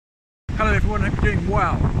Hello everyone, hope you're doing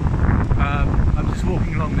well. I'm just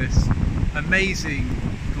walking along this amazing,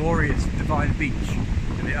 glorious, divine beach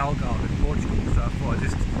in the Algarve in Portugal, so I thought I'd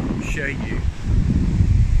just show you.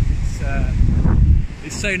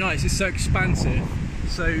 It's so nice, it's so expansive,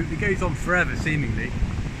 so it goes on forever seemingly,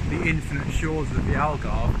 the infinite shores of the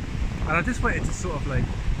Algarve, and I just wanted to sort of like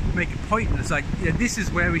make a point and it's like, yeah, this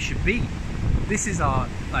is where we should be. This is our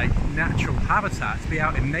like natural habitat, to be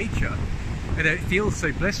out in nature. And it feels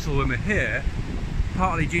so blissful when we're here,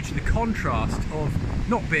 partly due to the contrast of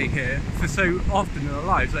not being here for so often in our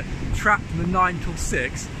lives, like trapped in the 9 till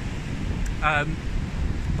 6,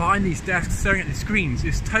 behind these desks staring at the screens.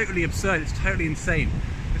 It's totally absurd, it's totally insane.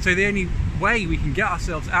 And so the only way we can get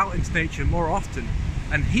ourselves out into nature more often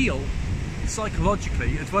and heal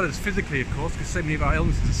psychologically as well as physically, of course, because so many of our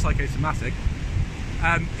illnesses are psychosomatic,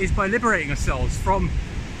 is by liberating ourselves from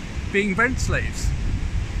being rent slaves.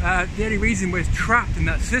 The only reason we're trapped in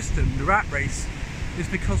that system, the rat race, is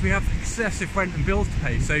because we have excessive rent and bills to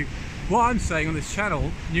pay. So what I'm saying on this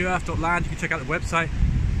channel, newearth.land, you can check out the website,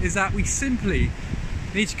 is that we simply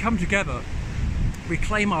need to come together,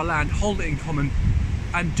 reclaim our land, hold it in common,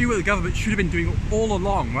 and do what the government should have been doing all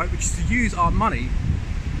along, right? Which is to use our money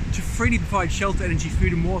to freely provide shelter, energy,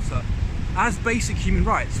 food and water as basic human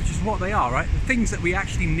rights, which is what they are, right? The things that we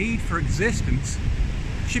actually need for existence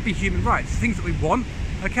should be human rights. The things that we want,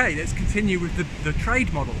 okay, let's continue with the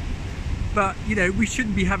trade model. But, you know, we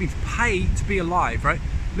shouldn't be having to pay to be alive, right?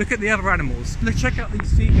 Look at the other animals. Let's check out these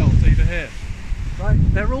seagulls over here, right?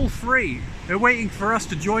 They're all free. They're waiting for us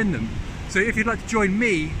to join them. So if you'd like to join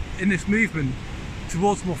me in this movement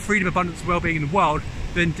towards more freedom, abundance, and well-being in the world,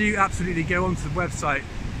 then do absolutely go onto the website,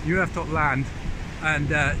 newearth.land, and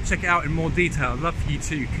check it out in more detail. I'd love for you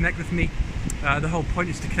to connect with me. The whole point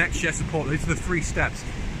is to connect, share, support. Those are the 3 steps.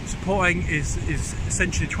 Supporting is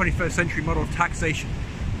essentially the 21st century model of taxation,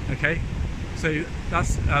 okay? So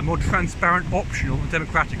that's more transparent, optional and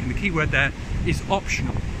democratic, and the key word there is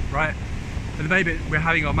optional, right? At the moment we're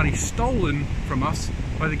having our money stolen from us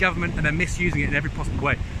by the government and they're misusing it in every possible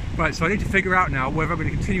way. Right, so I need to figure out now whether I'm going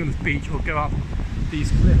to continue on this beach or go up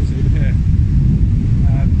these cliffs over here.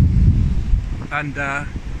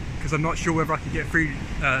 Because I'm not sure whether I can get through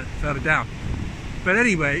further down. But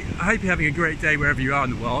anyway, I hope you're having a great day wherever you are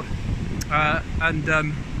in the world. Yeah,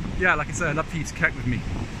 like I said, I'd love for you to connect with me.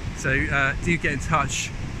 So do get in touch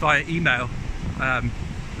via email,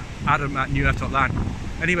 adam@newearth.land.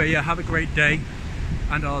 Anyway, yeah, have a great day,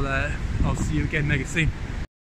 and I'll see you again mega soon.